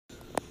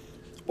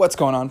What's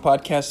going on,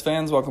 podcast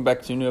fans? Welcome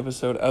back to a new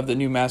episode of the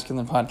New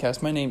Masculine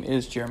Podcast. My name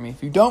is Jeremy.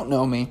 If you don't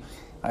know me,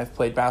 I've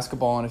played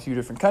basketball in a few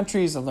different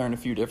countries. I've learned a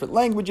few different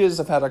languages.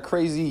 I've had a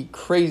crazy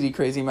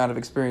amount of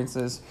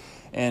experiences,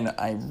 and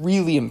I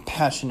really am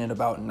passionate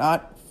about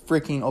not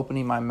freaking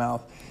opening my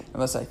mouth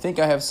unless I think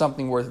I have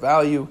something worth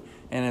value.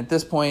 And at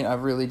this point,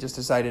 I've really just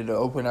decided to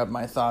open up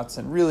my thoughts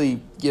and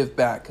really give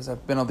back, because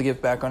I've been able to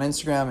give back on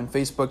Instagram and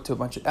Facebook to a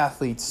bunch of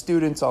athletes,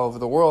 students all over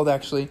the world,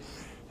 actually.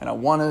 And I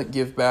want to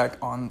give back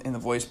in the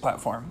voice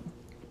platform.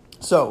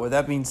 So with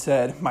that being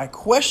said, my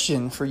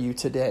question for you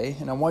today,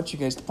 and I want you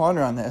guys to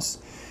ponder on this,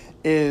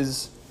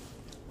 is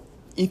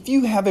if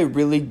you have a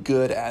really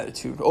good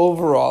attitude,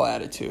 overall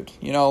attitude,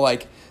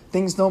 like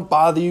things don't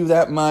bother you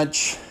that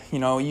much,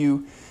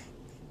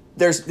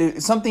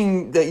 there's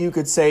something that you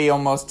could say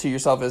almost to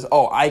yourself is,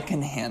 oh, I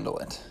can handle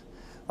it.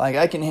 Like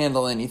I can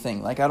handle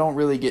anything. Like I don't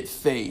really get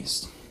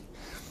fazed.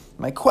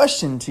 My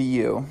question to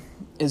you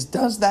is,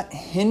 does that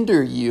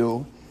hinder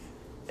you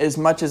as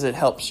much as it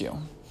helps you?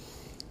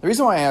 The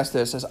reason why I ask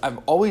this is I've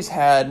always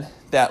had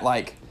that,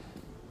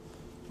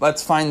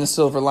 let's find the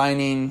silver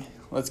lining,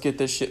 let's get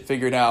this shit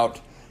figured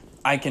out,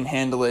 I can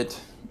handle it,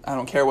 I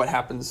don't care what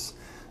happens.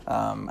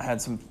 I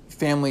had some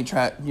family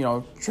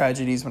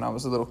tragedies when I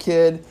was a little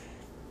kid.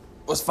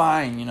 It was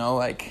fine,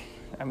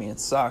 it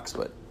sucks,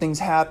 but things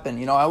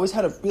happen. I always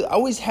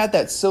had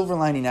that silver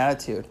lining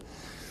attitude.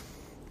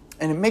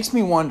 And it makes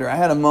me wonder, I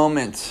had a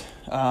moment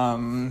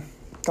a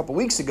couple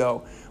weeks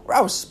ago where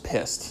I was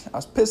pissed. I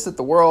was pissed at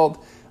the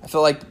world. I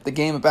felt like the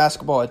game of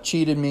basketball had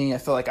cheated me. I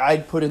felt like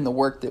I'd put in the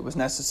work that was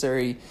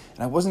necessary, and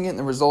I wasn't getting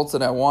the results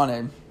that I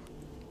wanted.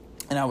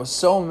 And I was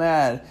so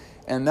mad,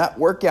 and that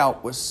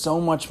workout was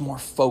so much more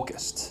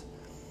focused.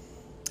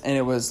 And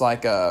it was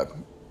like a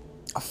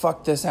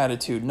fuck this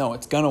attitude. No,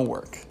 it's going to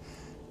work.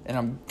 And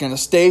I'm going to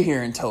stay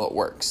here until it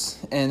works.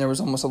 And there was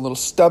almost a little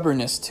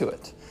stubbornness to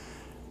it,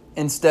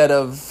 instead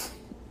of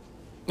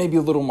maybe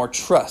a little more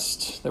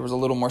trust. There was a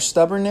little more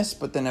stubbornness,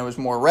 but then there was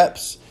more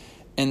reps.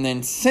 And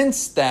then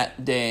since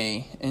that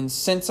day, and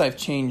since I've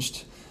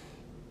changed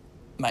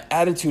my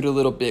attitude a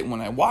little bit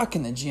when I walk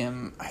in the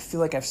gym, I feel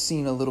like I've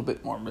seen a little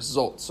bit more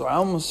results. So I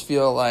almost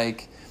feel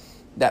like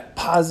that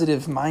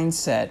positive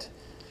mindset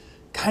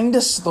kind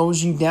of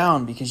slows you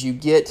down, because you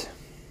get,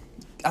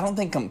 I don't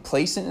think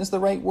complacent is the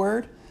right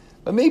word,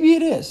 but maybe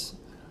it is.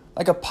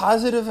 Like a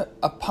positive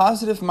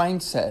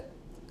mindset,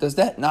 does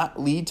that not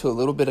lead to a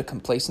little bit of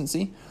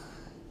complacency?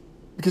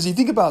 Because you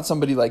think about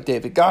somebody like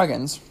David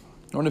Goggins,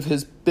 one of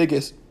his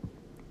biggest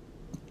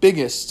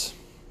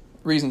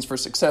reasons for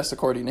success,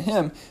 according to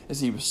him, is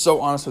he was so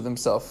honest with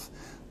himself.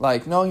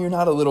 Like, no, you're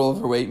not a little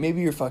overweight.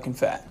 Maybe you're fucking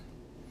fat.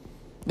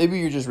 Maybe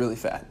you're just really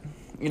fat.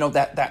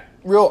 That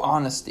real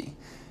honesty,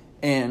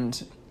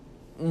 and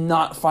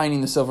not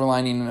finding the silver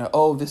lining and,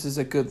 oh, this is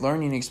a good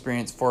learning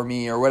experience for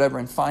me or whatever,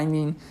 and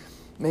finding,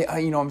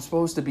 I'm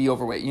supposed to be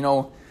overweight.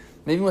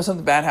 Maybe when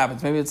something bad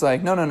happens, maybe it's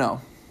like,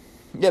 no.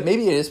 Yeah,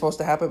 maybe it is supposed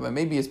to happen, but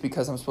maybe it's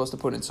because I'm supposed to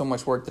put in so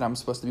much work that I'm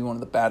supposed to be one of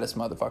the baddest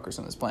motherfuckers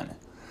on this planet.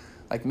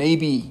 Like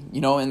maybe,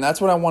 and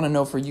that's what I want to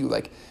know for you.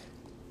 Like,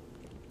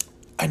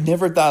 I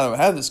never thought I would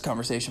have this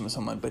conversation with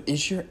someone, but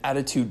is your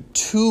attitude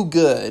too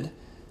good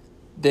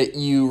that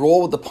you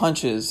roll with the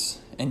punches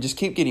and just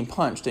keep getting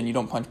punched and you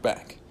don't punch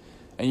back?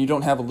 And you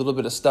don't have a little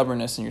bit of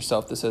stubbornness in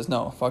yourself that says,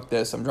 no, fuck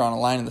this, I'm drawing a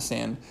line in the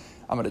sand.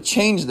 I'm going to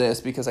change this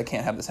because I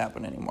can't have this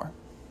happen anymore.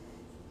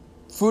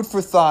 Food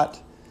for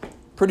thought.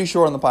 Pretty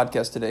short on the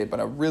podcast today, but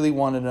I really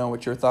want to know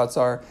what your thoughts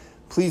are.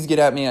 Please get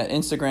at me at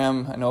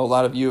Instagram. I know a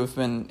lot of you have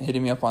been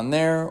hitting me up on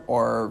there,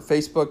 or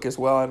Facebook as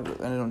well. I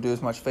don't do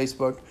as much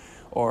Facebook,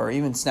 or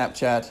even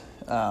Snapchat.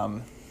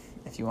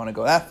 If you want to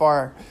go that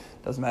far,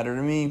 doesn't matter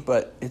to me,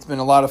 but it's been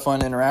a lot of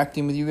fun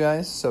interacting with you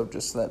guys, so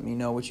just let me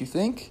know what you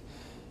think,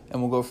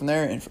 and we'll go from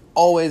there. And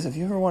always, if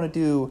you ever want to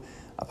do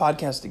a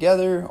podcast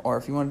together, or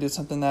if you want to do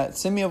something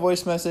send me a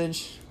voice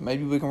message.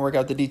 Maybe we can work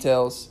out the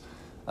details,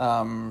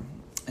 and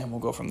we'll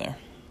go from there.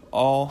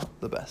 All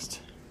the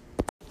best.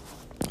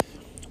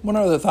 One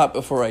other thought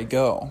before I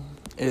go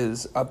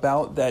is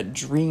about that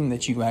dream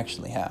that you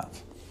actually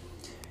have.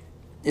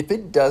 If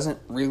it doesn't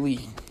really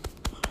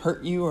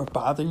hurt you or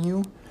bother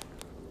you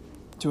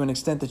to an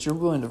extent that you're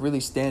willing to really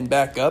stand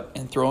back up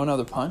and throw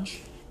another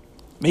punch,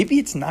 maybe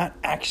it's not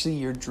actually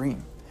your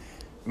dream.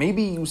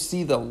 Maybe you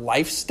see the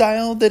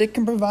lifestyle that it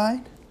can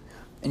provide,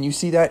 and you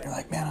see that, you're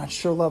like, man, I'd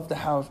sure love to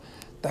have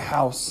the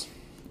house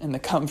and the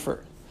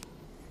comfort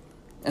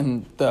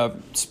and the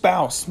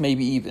spouse,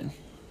 maybe even,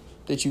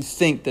 that you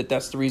think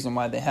that's the reason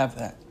why they have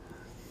that.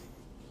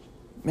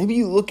 Maybe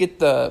you look at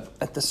the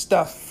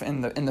stuff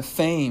and the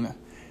fame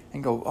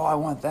and go, oh, I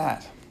want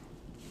that.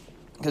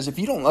 Because if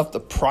you don't love the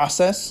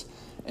process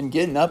and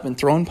getting up and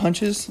throwing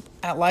punches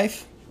at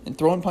life and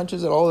throwing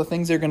punches at all the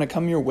things that are going to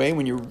come your way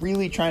when you're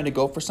really trying to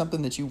go for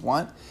something that you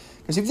want,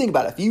 because if you think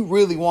about it, if you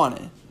really want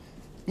it,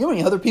 you know how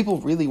many other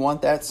people really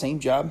want that same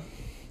job?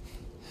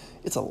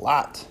 It's a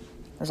lot.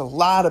 There's a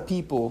lot of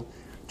people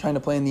trying to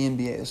play in the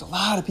NBA. There's a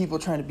lot of people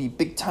trying to be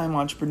big-time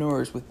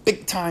entrepreneurs with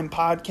big-time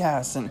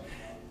podcasts and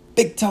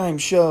big-time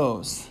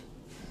shows.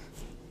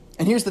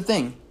 And here's the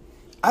thing.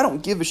 I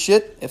don't give a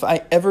shit if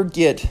I ever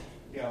get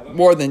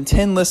more than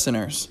 10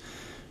 listeners,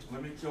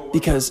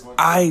 because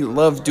I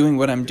love doing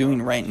what I'm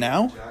doing right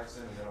now,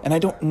 and I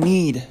don't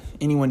need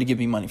anyone to give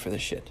me money for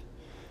this shit.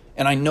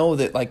 And I know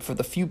that, like, for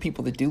the few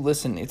people that do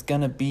listen, it's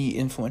going to be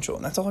influential.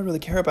 And that's all I really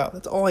care about.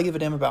 That's all I give a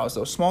damn about, is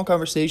those small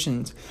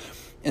conversations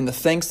and the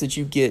thanks that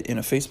you get in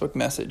a Facebook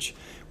message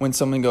when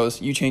someone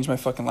goes, you changed my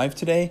fucking life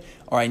today,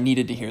 or I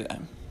needed to hear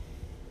that.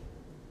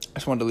 I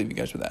just wanted to leave you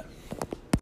guys with that.